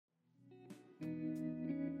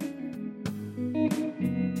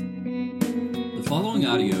following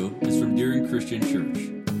audio is from Deering Christian Church.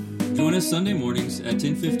 Join us Sunday mornings at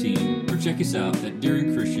 10:15 or check us out at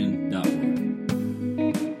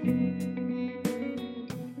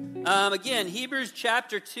deeringchristian.org. Again, Hebrews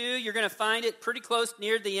chapter 2, you're going to find it pretty close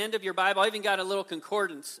near the end of your Bible. I even got a little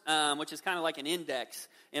concordance, which is kind of like an index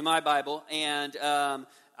in my Bible, and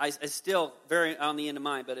it's still very on the end of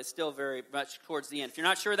mine, but it's still very much towards the end. If you're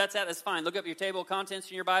not sure where that's at, that's fine. Look up your table of contents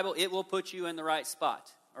in your Bible. It will put you in the right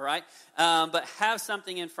spot, all right? But have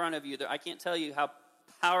something in front of you. I can't tell you how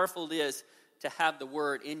powerful it is to have the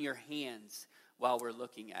Word in your hands while we're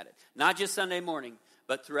looking at it. Not just Sunday morning,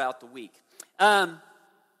 but throughout the week.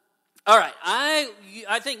 All right,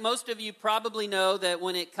 I think most of you probably know that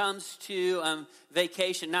when it comes to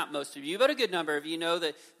vacation, not most of you, but a good number of you know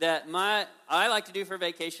that I like to do for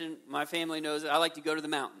vacation, my family knows that I like to go to the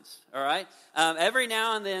mountains, all right? Every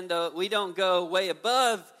now and then, though, we don't go way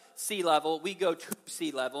above sea level, we go to sea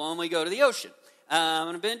level, and we go to the ocean.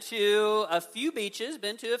 I've been to a few beaches,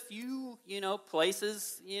 been to a few,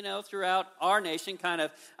 places, throughout our nation.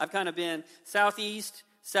 I've kind of been southeast,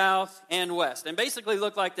 south, and west, and basically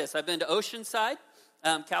look like this. I've been to Oceanside,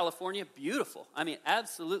 California, beautiful. I mean,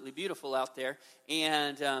 absolutely beautiful out there,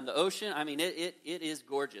 and the ocean, I mean, it is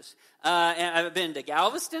gorgeous. And I've been to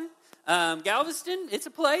Galveston. Galveston, it's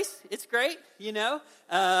a place. It's great,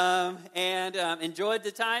 and enjoyed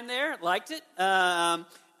the time there. Liked it.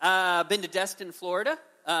 Been to Destin, Florida.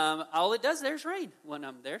 All it does there is rain when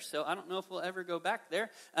I'm there, so I don't know if we'll ever go back there.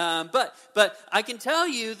 But I can tell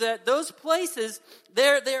you that those places,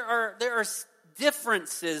 there are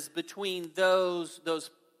differences between those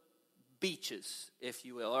beaches, if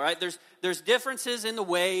you will. All right, there's differences in the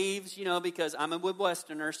waves, because I'm a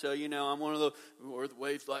Midwesterner, so I'm one of the what are the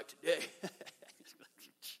waves like today.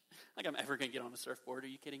 Like I'm ever going to get on a surfboard. Are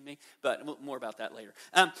you kidding me? But more about that later.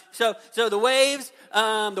 So the waves,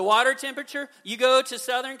 the water temperature. You go to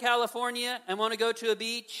Southern California and want to go to a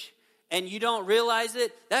beach, and you don't realize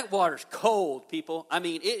it. That water's cold, people. I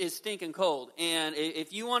mean, it is stinking cold. And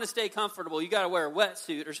if you want to stay comfortable, you got to wear a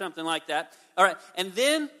wetsuit or something like that. All right, and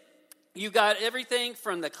then you got everything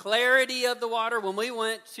from the clarity of the water. When we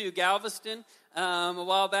went to Galveston a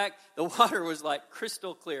while back, the water was like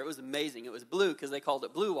crystal clear. It was amazing. It was blue because they called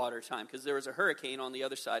it blue water time because there was a hurricane on the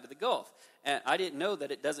other side of the Gulf. And I didn't know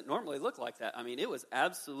that it doesn't normally look like that. I mean, it was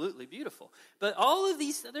absolutely beautiful. But all of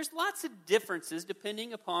these, there's lots of differences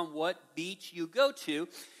depending upon what beach you go to.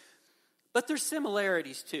 But there's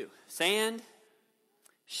similarities too. Sand,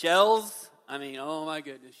 shells. I mean, oh my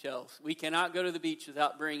goodness, shells. We cannot go to the beach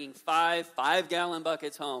without bringing 5-gallon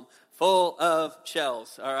buckets home full of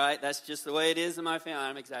shells, all right? That's just the way it is in my family.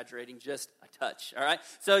 I'm exaggerating just a touch, all right?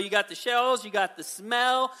 So you got the shells, you got the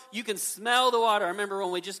smell. You can smell the water. I remember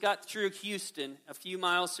when we just got through Houston, a few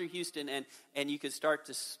miles through Houston, and you could start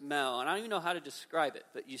to smell. And I don't even know how to describe it,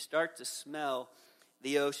 but you start to smell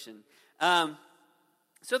the ocean. So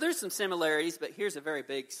there's some similarities, but here's a very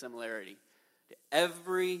big similarity.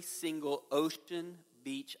 Every single ocean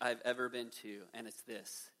beach I've ever been to, and it's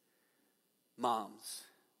this: moms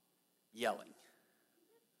yelling.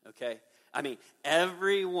 Okay? I mean,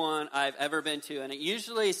 everyone I've ever been to, and it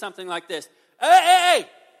usually is something like this: hey,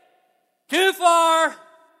 too far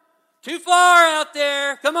out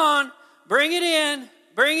there, come on, bring it in,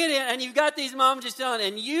 and you've got these moms just yelling,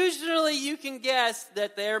 and usually you can guess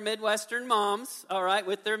that they're Midwestern moms, all right,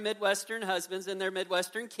 with their Midwestern husbands and their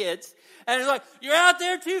Midwestern kids, and it's like, you're out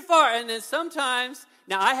there too far, and then sometimes,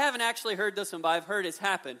 now I haven't actually heard this one, but I've heard it's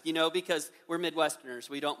happened, because we're Midwesterners,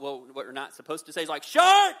 what we're not supposed to say is like,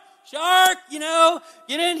 shark,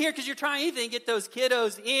 get in here, because you're trying to get those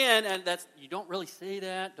kiddos in, and you don't really say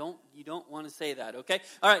that, you don't want to say that, okay?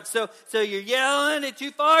 All right, so you're yelling, it's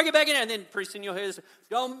too far, get back in, and then pretty soon you'll hear this,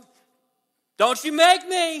 don't you make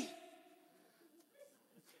me.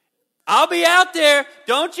 I'll be out there.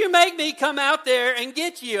 Don't you make me come out there and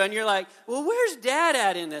get you. And you're like, well, where's Dad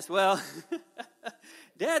at in this? Well,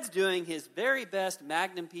 Dad's doing his very best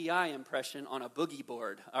Magnum P.I. impression on a boogie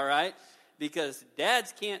board, all right? Because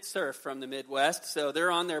dads can't surf from the Midwest, so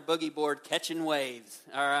they're on their boogie board catching waves.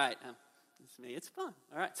 All right. It's me. It's fun.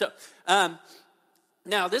 All right. So,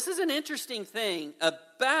 now this is an interesting thing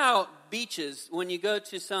about beaches when you go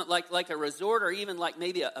to some like a resort or even like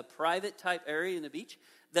maybe a private type area in the beach.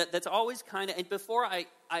 That's always kind of, and before I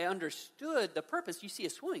understood the purpose, you see a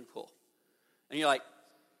swimming pool. And you're like,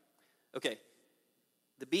 okay,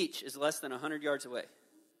 the beach is less than 100 yards away.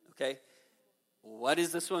 Okay? What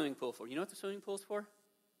is the swimming pool for? You know what the swimming pool is for?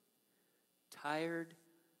 Tired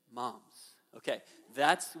moms. Okay,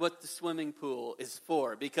 that's what the swimming pool is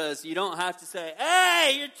for, because you don't have to say,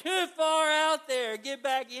 hey, you're too far out there. Get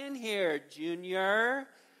back in here, Junior.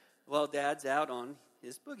 while Dad's out on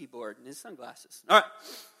his boogie board and his sunglasses. All right.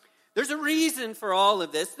 There's a reason for all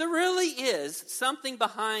of this. There really is something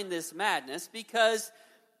behind this madness because,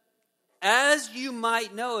 as you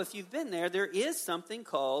might know if you've been there is something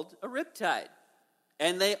called a riptide.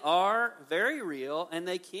 And they are very real, and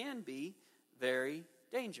they can be very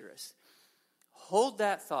dangerous. Hold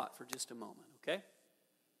that thought for just a moment, okay?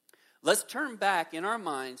 Let's turn back in our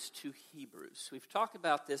minds to Hebrews. We've talked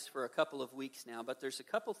about this for a couple of weeks now, but there's a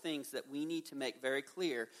couple things that we need to make very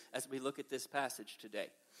clear as we look at this passage today.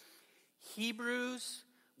 Hebrews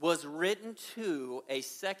was written to a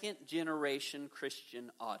second-generation Christian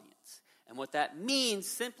audience. And what that means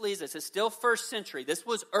simply is this. It's still first century. This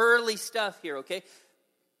was early stuff here, okay?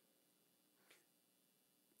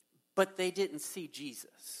 But they didn't see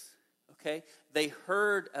Jesus, okay? They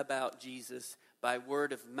heard about Jesus by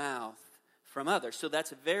word of mouth from others. So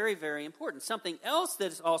that's very, very important. Something else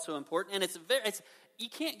that is also important, and it's you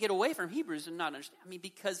can't get away from Hebrews and not understand. I mean,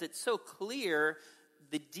 because it's so clear,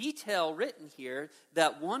 the detail written here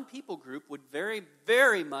that one people group would very,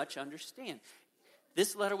 very much understand.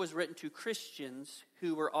 This letter was written to Christians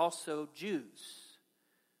who were also Jews.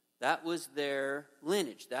 That was their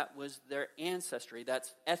lineage. That was their ancestry.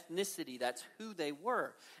 That's ethnicity. That's who they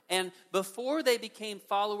were. And before they became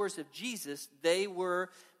followers of Jesus, they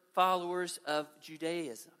were followers of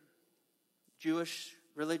Judaism, Jewish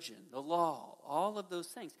religion, the law, all of those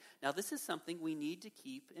things. Now, this is something we need to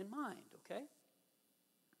keep in mind, okay?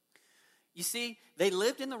 You see, they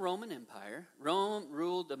lived in the Roman Empire. Rome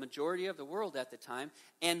ruled the majority of the world at the time.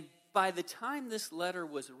 And by the time this letter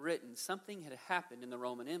was written, something had happened in the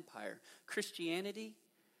Roman Empire. Christianity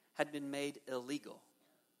had been made illegal.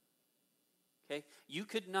 Okay? You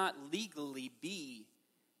could not legally be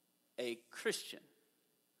a Christian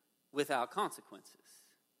without consequences.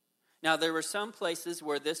 Now, there were some places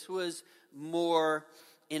where this was more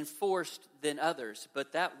enforced than others,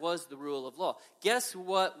 but that was the rule of law. Guess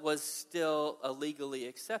what was still a legally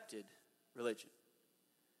accepted religion?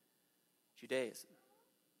 Judaism.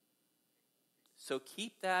 So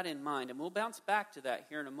keep that in mind, and we'll bounce back to that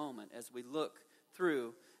here in a moment as we look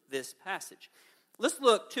through this passage. Let's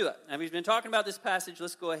look to it. Now, we've been talking about this passage.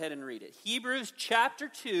 Let's go ahead and read it. Hebrews chapter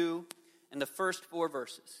 2 and the first 4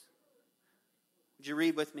 verses. Would you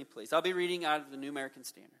read with me, please? I'll be reading out of the New American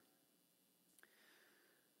Standard.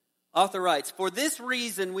 Author writes, "For this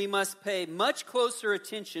reason we must pay much closer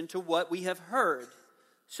attention to what we have heard,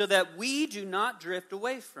 so that we do not drift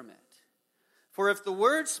away from it. For if the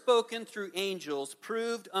word spoken through angels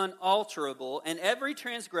proved unalterable, and every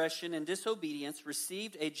transgression and disobedience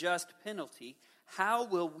received a just penalty, how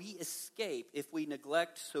will we escape if we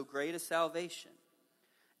neglect so great a salvation?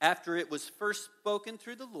 After it was first spoken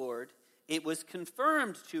through the Lord, it was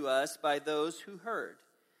confirmed to us by those who heard.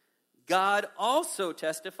 God also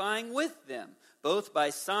testifying with them, both by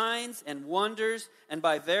signs and wonders, and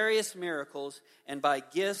by various miracles, and by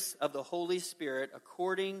gifts of the Holy Spirit,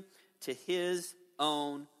 according to his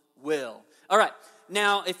own will." All right.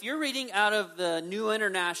 Now, if you're reading out of the New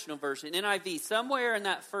International Version, NIV, somewhere in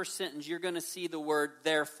that first sentence, you're going to see the word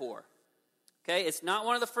therefore. Okay? It's not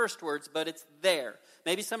one of the first words, but it's there.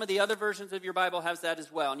 Maybe some of the other versions of your Bible has that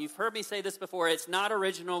as well. And you've heard me say this before. It's not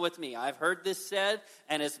original with me. I've heard this said,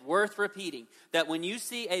 and it's worth repeating. That when you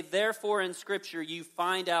see a therefore in Scripture, you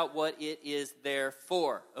find out what it is there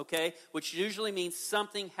for. Okay? Which usually means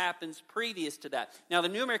something happens previous to that. Now, the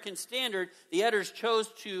New American Standard, the editors chose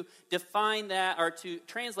to define that, or to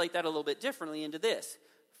translate that a little bit differently into this.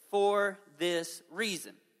 For this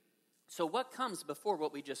reason. So what comes before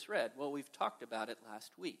what we just read? Well, we've talked about it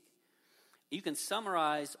last week. You can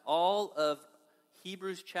summarize all of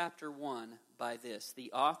Hebrews chapter 1 by this.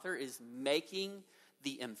 The author is making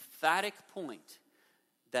the emphatic point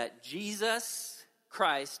that Jesus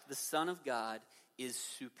Christ, the Son of God, is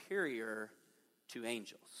superior to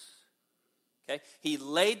angels. Okay? He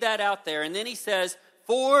laid that out there, and then he says,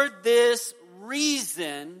 for this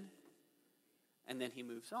reason, and then he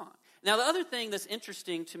moves on. Now, the other thing that's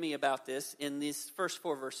interesting to me about this in these first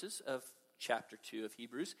 4 verses of chapter 2 of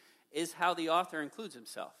Hebrews is how the author includes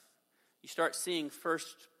himself. You start seeing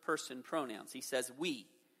first-person pronouns. He says we.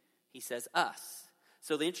 He says us.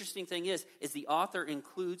 So the interesting thing is the author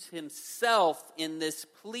includes himself in this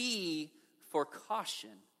plea for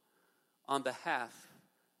caution on behalf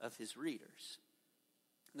of his readers.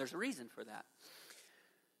 And there's a reason for that.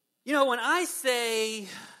 You know, when I say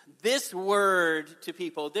this word to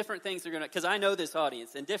people, different things are going to, because I know this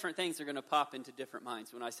audience, and different things are going to pop into different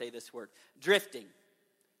minds when I say this word. Drifting.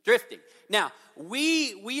 Drifting. Now,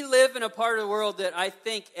 we live in a part of the world that I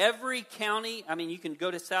think every county, I mean, you can go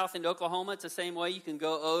to south into Oklahoma, it's the same way. You can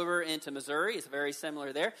go over into Missouri, it's very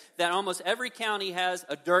similar there. That almost every county has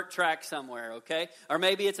a dirt track somewhere, okay? Or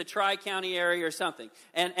maybe it's a tri-county area or something.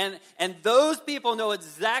 And those people know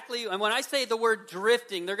exactly, and when I say the word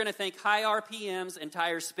drifting, they're going to think high RPMs and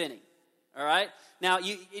tires spinning, all right? Now,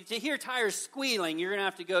 to hear tires squealing, you're going to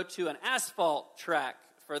have to go to an asphalt track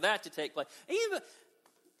for that to take place.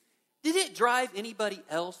 Did it drive anybody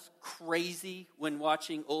else crazy when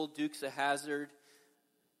watching old Dukes of Hazzard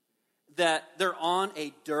that they're on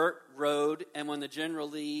a dirt road and when the General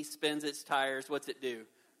Lee spins its tires, what's it do?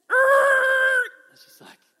 It's just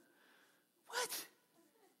like, what?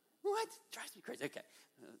 What? Drives me crazy. Okay.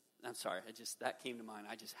 I'm sorry, that came to mind.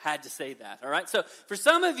 I just had to say that, all right? So for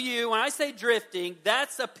some of you, when I say drifting,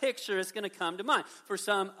 that's a picture that's going to come to mind. For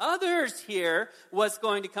some others here, what's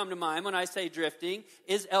going to come to mind when I say drifting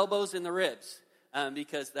is elbows in the ribs,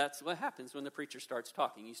 because that's what happens when the preacher starts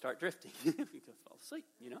talking. You start drifting. You fall asleep,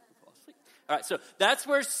 fall asleep. All right, so that's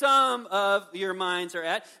where some of your minds are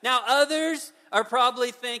at. Now, others are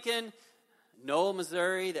probably thinking, Knoll,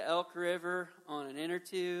 Missouri, the Elk River on an inner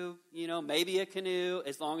tube, maybe a canoe,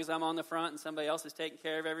 as long as I'm on the front and somebody else is taking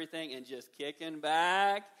care of everything and just kicking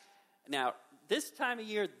back. Now, this time of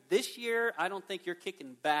year, this year, I don't think you're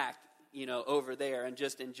kicking back, over there and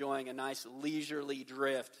just enjoying a nice leisurely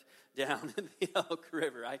drift down in the Elk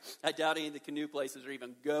River. I doubt any of the canoe places are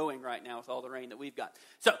even going right now with all the rain that we've got.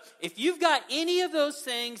 So, if you've got any of those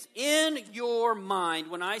things in your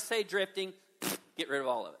mind, when I say drifting, get rid of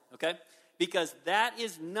all of it, okay? Because that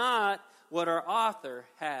is not what our author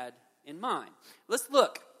had in mind. Let's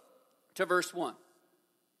look to verse 1.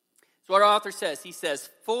 So what our author says, he says,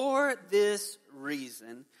 "For this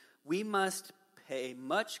reason, we must pay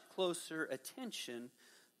much closer attention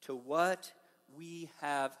to what we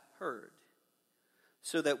have heard,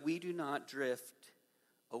 so that we do not drift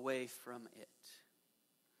away from it."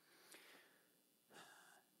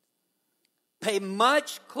 Pay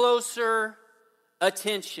much closer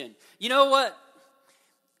attention. You know what?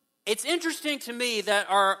 It's interesting to me that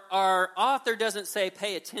our author doesn't say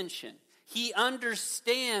pay attention. He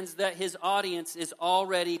understands that his audience is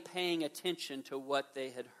already paying attention to what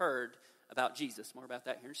they had heard about Jesus. More about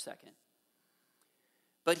that here in a second.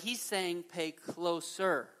 But he's saying pay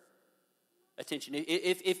closer attention.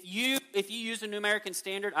 If you use a New American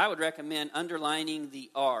Standard, I would recommend underlining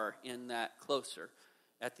the R in that closer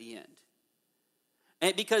at the end.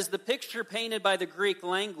 And because the picture painted by the Greek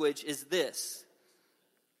language is this: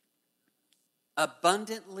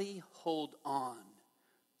 abundantly hold on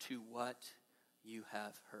to what you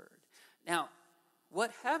have heard. Now,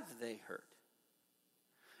 what have they heard?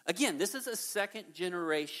 Again, this is a second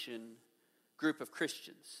generation group of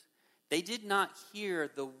Christians. They did not hear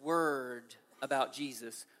the word about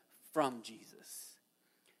Jesus from Jesus.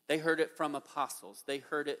 They heard it from apostles. They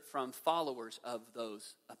heard it from followers of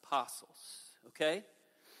those apostles. Okay?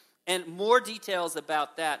 And more details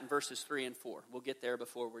about that in verses 3 and 4. We'll get there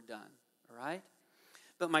before we're done. All right?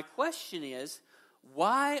 But my question is,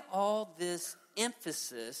 why all this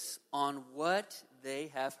emphasis on what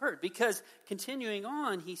they have heard? Because continuing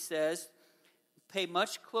on, he says, pay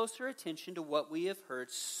much closer attention to what we have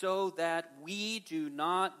heard so that we do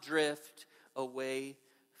not drift away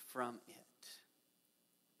from it.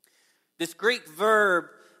 This Greek verb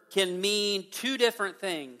can mean two different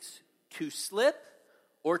things: to slip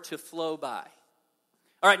or to flow by.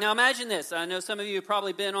 All right, now imagine this. I know some of you have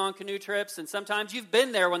probably been on canoe trips, and sometimes you've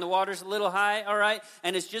been there when the water's a little high, all right?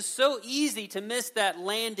 And it's just so easy to miss that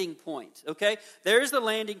landing point, okay? There's the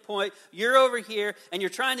landing point. You're over here, and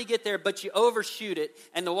you're trying to get there, but you overshoot it,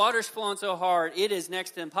 and the water's flowing so hard, it is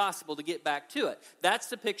next to impossible to get back to it. That's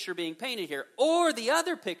the picture being painted here. Or the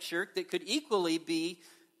other picture that could equally be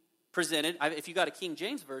presented, if you got a King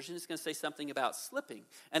James version, it's going to say something about slipping.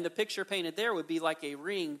 And the picture painted there would be like a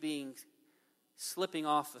ring slipping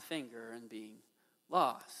off a finger and being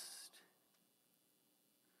lost.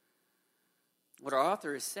 What our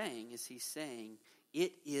author is saying is he's saying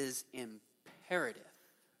it is imperative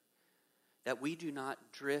that we do not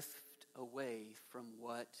drift away from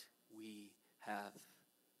what we have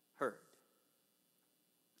heard.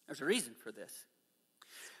 There's a reason for this.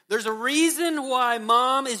 There's a reason why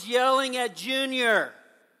Mom is yelling at Junior.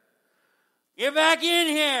 Get back in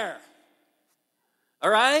here. All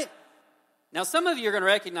right? Now, some of you are going to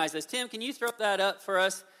recognize this. Tim, can you throw that up for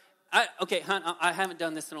us? Okay, hon, I haven't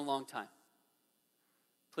done this in a long time.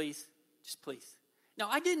 Please, just please. No,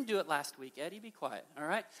 I didn't do it last week, Eddie. Be quiet, all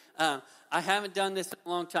right? I haven't done this in a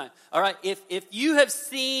long time. All right, if you have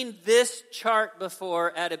seen this chart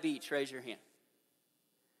before at a beach, raise your hand.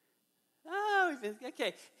 Oh,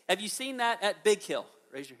 okay. Have you seen that at Big Hill?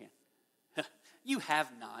 Raise your hand. You have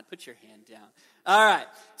not. Put your hand down. All right.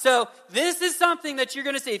 So this is something that you're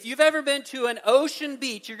going to see. If you've ever been to an ocean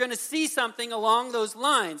beach, you're going to see something along those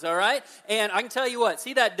lines, all right? And I can tell you what.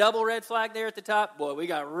 See that double red flag there at the top? Boy, we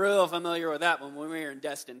got real familiar with that one when we were in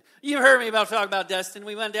Destin. You heard me talk about Destin.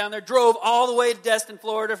 We went down there, drove all the way to Destin,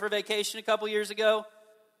 Florida for vacation a couple years ago.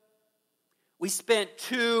 We spent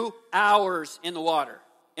 2 hours in the water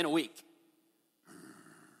in a week.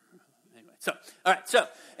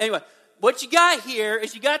 Anyway, what you got here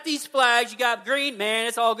is you got these flags, you got green, man,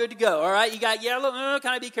 it's all good to go, all right? You got yellow,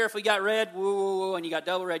 kind of be careful. You got red, whoa, and you got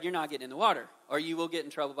double red, you're not getting in the water, or you will get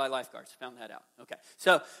in trouble by lifeguards. Found that out. Okay,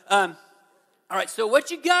 so, all right, so what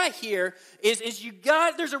you got here is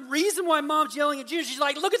there's a reason why Mom's yelling at Junior. She's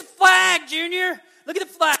like, look at the flag, Junior. Look at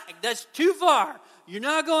the flag. That's too far. You're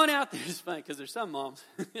not going out there. It's funny because there's some moms,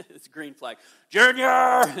 it's a green flag. Junior!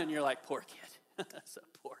 And you're like, poor kid. That's a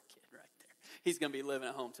poor kid. He's going to be living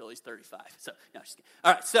at home till he's 35. So, no, just kidding.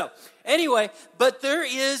 All right, so anyway, but there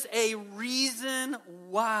is a reason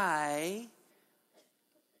why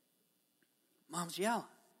Mom's yelling.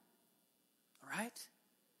 All right?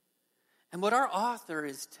 And what our author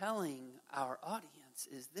is telling our audience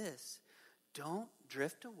is this: don't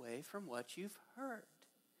drift away from what you've heard.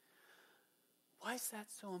 Why is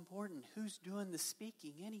that so important? Who's doing the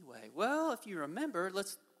speaking anyway? Well, if you remember,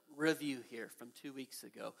 let's review here from 2 weeks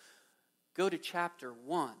ago. Go to chapter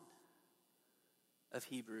 1 of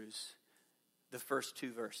Hebrews, the first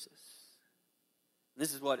 2 verses.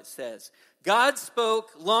 This is what it says. God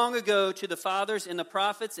spoke long ago to the fathers and the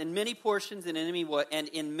prophets in many portions and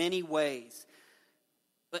in many ways.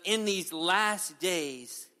 But in these last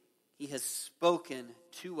days, he has spoken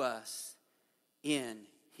to us in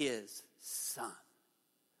his Son.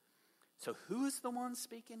 So who is the one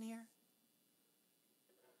speaking here?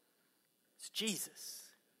 It's Jesus.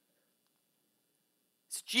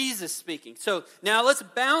 It's Jesus speaking. So now let's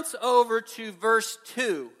bounce over to verse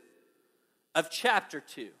 2 of chapter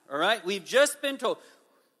 2. All right? We've just been told.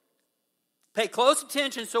 Pay close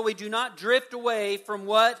attention so we do not drift away from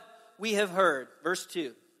what we have heard. Verse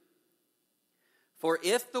 2. For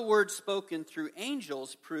if the word spoken through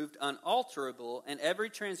angels proved unalterable, and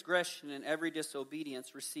every transgression and every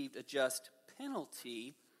disobedience received a just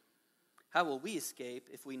penalty, how will we escape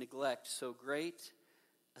if we neglect so great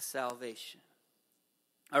a salvation?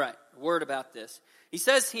 All right, a word about this. He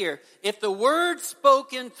says here, if the word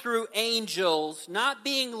spoken through angels not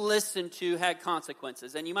being listened to had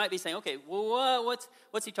consequences, and you might be saying, okay, well,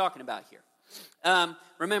 what's he talking about here?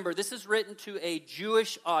 Remember, this is written to a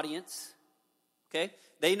Jewish audience, okay?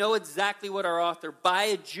 They know exactly what our author, by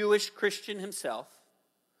a Jewish Christian himself,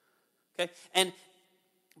 okay? And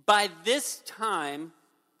by this time,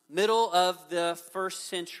 middle of the first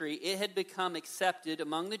century, it had become accepted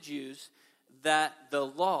among the Jews that the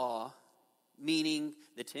law, meaning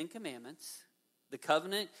the Ten Commandments, the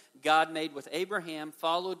covenant God made with Abraham,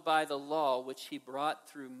 followed by the law which he brought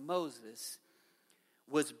through Moses,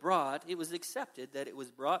 it was accepted that it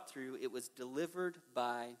was brought through, it was delivered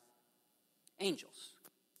by angels.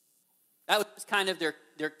 That was kind of their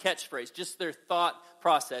catchphrase, just their thought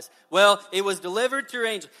process. Well, it was delivered through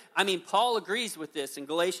angels. I mean, Paul agrees with this. In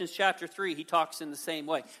Galatians chapter 3, he talks in the same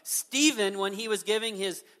way. Stephen, when he was giving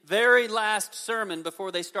his very last sermon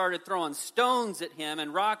before they started throwing stones at him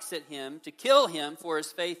and rocks at him to kill him for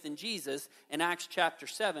his faith in Jesus, in Acts chapter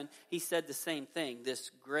 7, he said the same thing.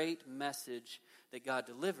 This great message that God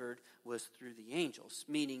delivered was through the angels,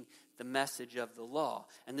 meaning the message of the law.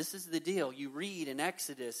 And this is the deal. You read in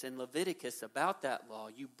Exodus and Leviticus about that law.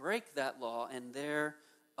 You break that law, and there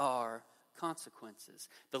are consequences.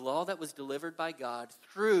 The law that was delivered by God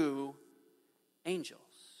through angels.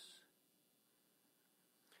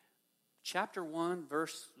 Chapter 1,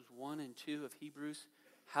 verses 1 and 2 of Hebrews.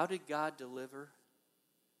 How did God deliver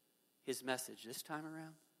his message this time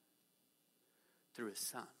around? Through his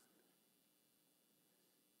Son.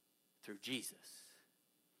 Through Jesus.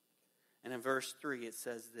 And in verse 3 it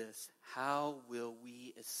says this: how will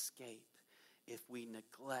we escape if we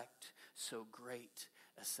neglect so great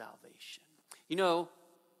a salvation? You know,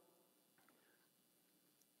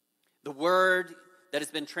 the word that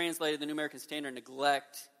has been translated in the New American Standard,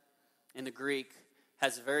 neglect, in the Greek,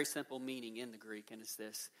 has a very simple meaning in the Greek, and it's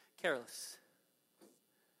this: careless.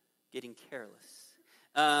 Getting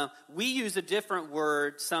careless. We use a different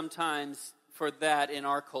word sometimes for that in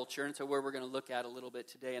our culture, and so where we're going to look at a little bit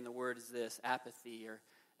today, and the word is this: apathy or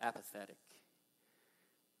apathetic.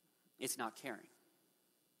 It's not caring.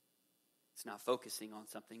 It's not focusing on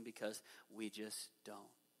something because we just don't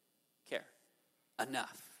care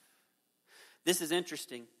enough. This is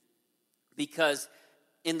interesting. Because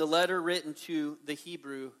in the letter written to the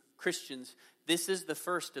Hebrew Christians, this is the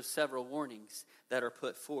first of several warnings that are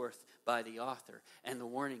put forth by the author. And the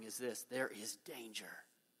warning is this: there is danger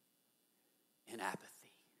in apathy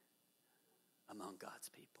among God's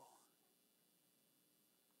people.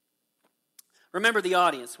 Remember the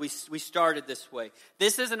audience. We started this way.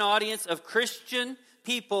 This is an audience of Christian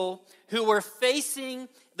people who were facing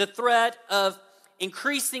the threat of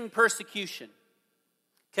increasing persecution.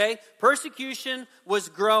 Okay? Persecution was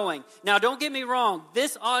growing. Now, don't get me wrong.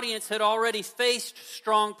 This audience had already faced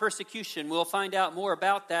strong persecution. We'll find out more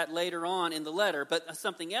about that later on in the letter. But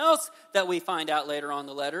something else that we find out later on in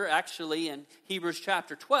the letter, actually in Hebrews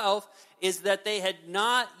chapter 12, is that they had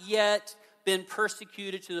not yet been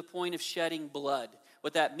persecuted to the point of shedding blood.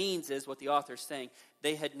 What that means is, what the author is saying,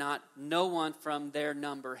 no one from their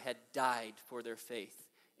number had died for their faith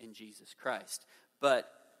in Jesus Christ. But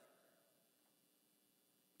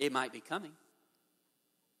it might be coming.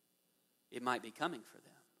 It might be coming for them.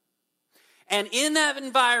 And in that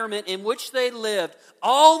environment in which they lived,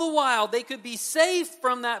 all the while they could be safe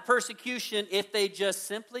from that persecution if they just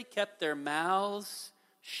simply kept their mouths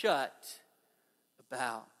shut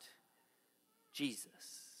about Jesus.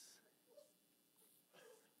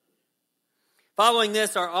 Following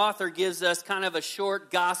this, our author gives us kind of a short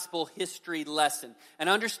gospel history lesson. And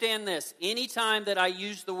understand this, anytime that I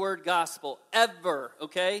use the word gospel, ever,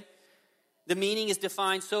 okay, the meaning is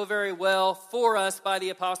defined so very well for us by the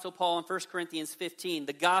Apostle Paul in 1 Corinthians 15.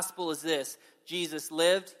 The gospel is this: Jesus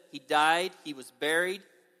lived, he died, he was buried,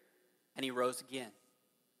 and he rose again.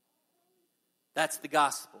 That's the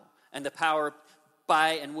gospel, and the power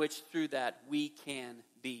by and which through that we can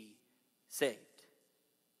be saved.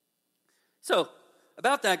 So,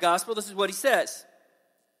 about that gospel, this is what he says.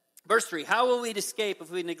 Verse 3, how will we escape if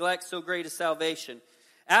we neglect so great a salvation?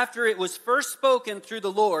 After it was first spoken through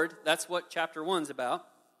the Lord, that's what chapter 1 is about,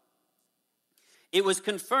 it was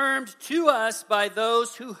confirmed to us by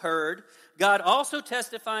those who heard, God also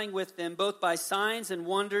testifying with them, both by signs and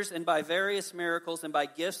wonders and by various miracles and by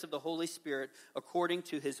gifts of the Holy Spirit, according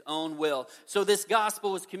to his own will. So this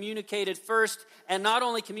gospel was communicated first, and not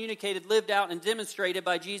only communicated, lived out and demonstrated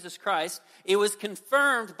by Jesus Christ, it was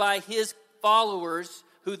confirmed by his followers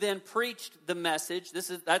who then preached the message.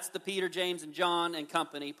 That's the Peter, James, and John and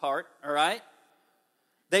company part, all right?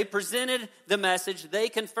 They presented the message, they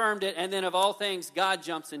confirmed it, and then of all things, God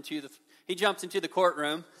jumps into the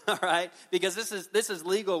courtroom, all right? Because this is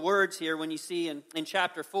legal words here when you see in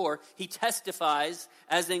chapter 4. He testifies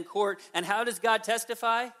as in court. And how does God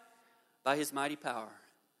testify? By his mighty power.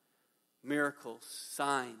 Miracles,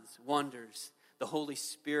 signs, wonders, the Holy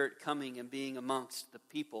Spirit coming and being amongst the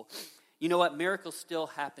people. You know what? Miracles still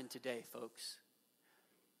happen today, folks.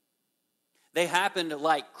 They happened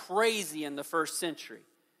like crazy in the first century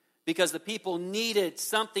because the people needed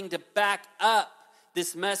something to back up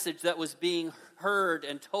this message that was being heard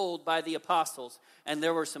and told by the apostles. And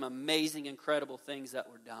there were some amazing, incredible things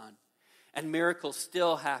that were done. And miracles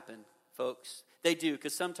still happen, folks. They do,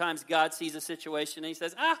 because sometimes God sees a situation and he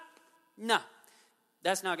says, no,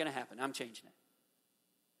 that's not going to happen. I'm changing it.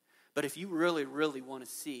 But if you really, really want to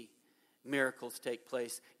see miracles take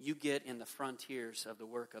place, you get in the frontiers of the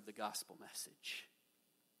work of the gospel message.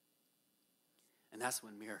 And that's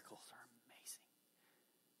when miracles are amazing.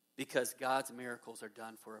 Because God's miracles are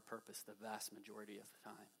done for a purpose the vast majority of the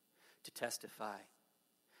time. To testify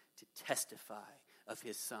of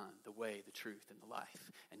his Son, the way, the truth, and the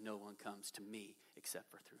life. And no one comes to me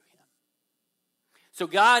except for through him. So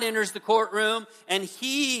God enters the courtroom and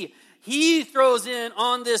he throws in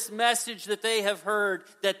on this message that they have heard,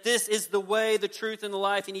 that this is the way, the truth, and the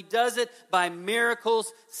life. And he does it by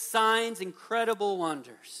miracles, signs, incredible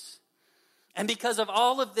wonders. And because of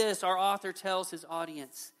all of this, our author tells his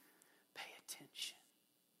audience, pay attention.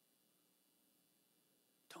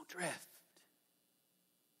 Don't drift.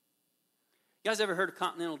 You guys ever heard of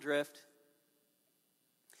continental drift?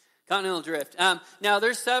 Continental drift. Now,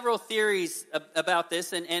 there's several theories about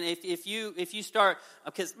this, and if you start,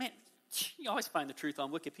 because man, you always find the truth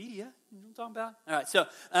on Wikipedia. You know what I'm talking about? All right,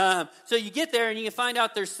 so you get there and you can find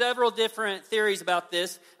out there's several different theories about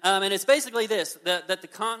this, and it's basically this: that the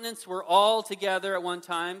continents were all together at one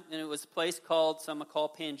time, and it was a place called, some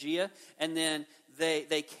call Pangaea, and then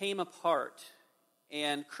they came apart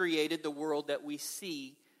and created the world that we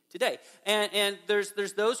see today. And there's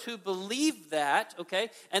those who believe that, okay?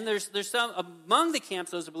 And there's some among the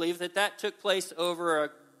camps, those who believe that took place over a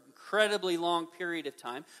incredibly long period of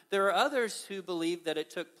time. There are others who believe that it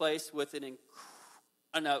took place with an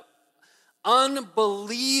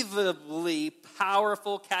unbelievably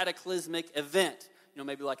powerful cataclysmic event.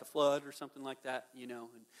 maybe like a flood or something like that, and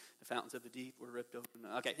the fountains of the deep were ripped open.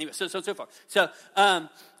 Okay, anyway, so far. So,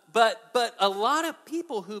 but a lot of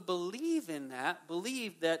people who believe in that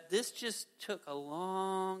believe that this just took a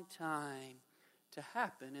long time to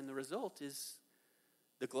happen, and the result is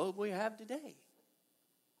the globe we have today.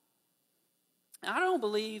 Now, I don't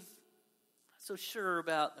believe, not so sure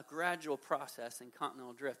about a gradual process in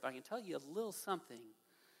continental drift, but I can tell you a little something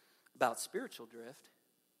about spiritual drift.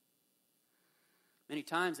 Many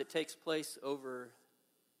times it takes place over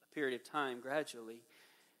a period of time gradually,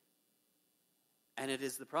 and it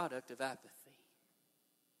is the product of apathy.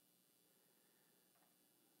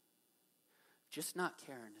 Just not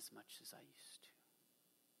caring as much as I used to.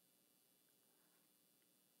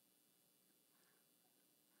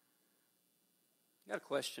 I got a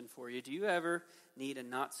question for you. Do you ever need a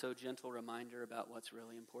not so gentle reminder about what's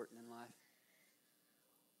really important in life?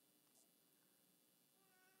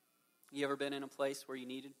 You ever been in a place where you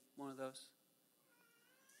needed one of those?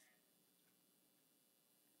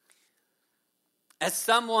 As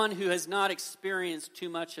someone who has not experienced too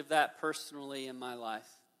much of that personally in my life,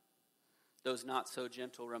 those not so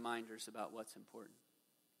gentle reminders about what's important,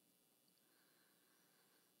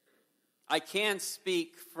 I can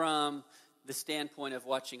speak from the standpoint of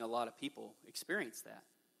watching a lot of people experience that.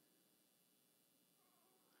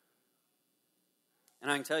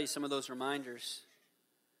 And I can tell you some of those reminders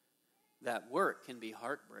that work can be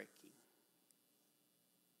heartbreaking.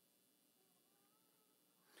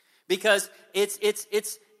 Because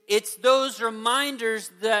it's those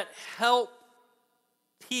reminders that help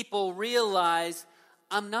people realize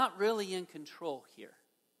I'm not really in control here.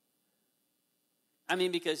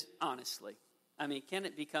 Because honestly, can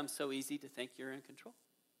it become so easy to think you're in control?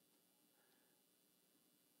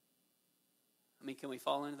 Can we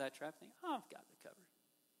fall into that trap? Think, I've got it covered.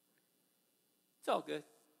 It's all good.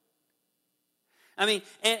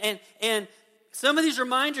 And some of these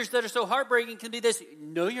reminders that are so heartbreaking can be this: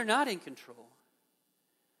 no, you're not in control.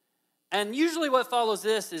 And usually what follows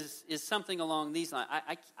this is something along these lines.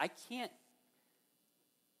 I can't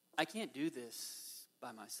do this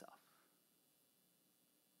by myself.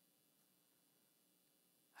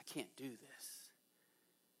 I can't do this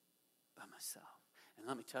by myself. And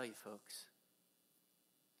let me tell you, folks,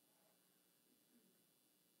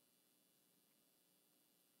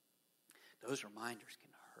 those reminders can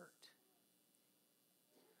hurt.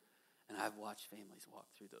 And I've watched families walk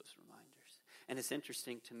through those reminders. And it's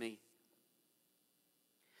interesting to me,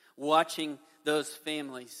 watching those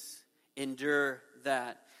families endure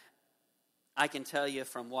that, I can tell you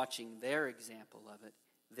from watching their example of it,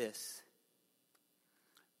 this.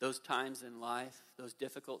 Those times in life, those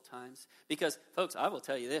difficult times. Because, folks, I will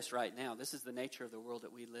tell you this right now. This is the nature of the world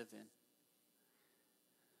that we live in.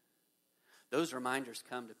 Those reminders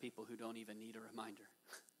come to people who don't even need a reminder.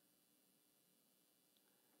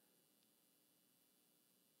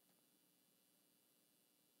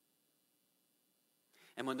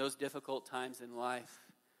 And when those difficult times in life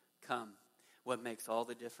come, what makes all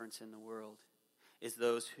the difference in the world is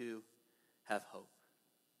those who have hope.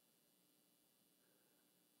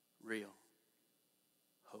 Real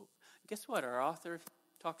hope. Guess what? Our author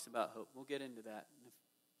talks about hope. We'll get into that in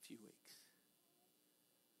a few weeks.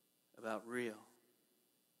 About real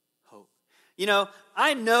hope.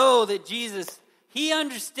 I know that Jesus, he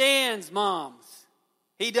understands moms.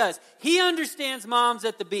 He does. He understands moms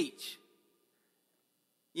at the beach.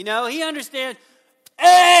 He understands,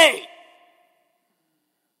 hey!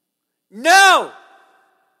 No!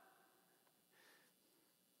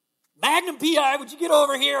 Magnum PI, would you get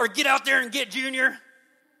over here or get out there and get Junior?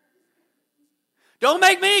 Don't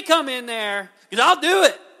make me come in there, because I'll do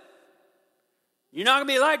it. You're not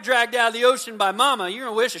going to be dragged out of the ocean by mama. You're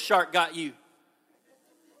going to wish a shark got you.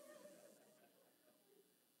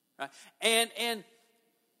 Right? And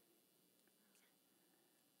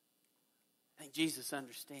I think Jesus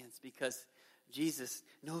understands, because Jesus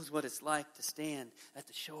knows what it's like to stand at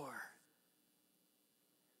the shore.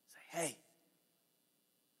 Say, hey,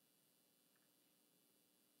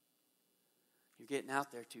 you're getting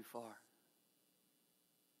out there too far.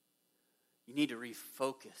 You need to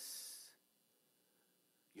refocus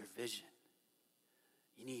your vision.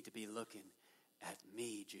 You need to be looking at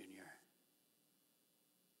me, Junior.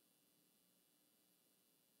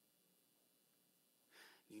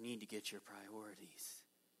 You need to get your priorities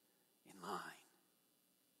in line.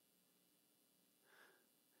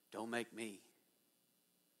 Don't make me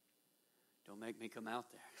come out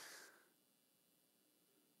there.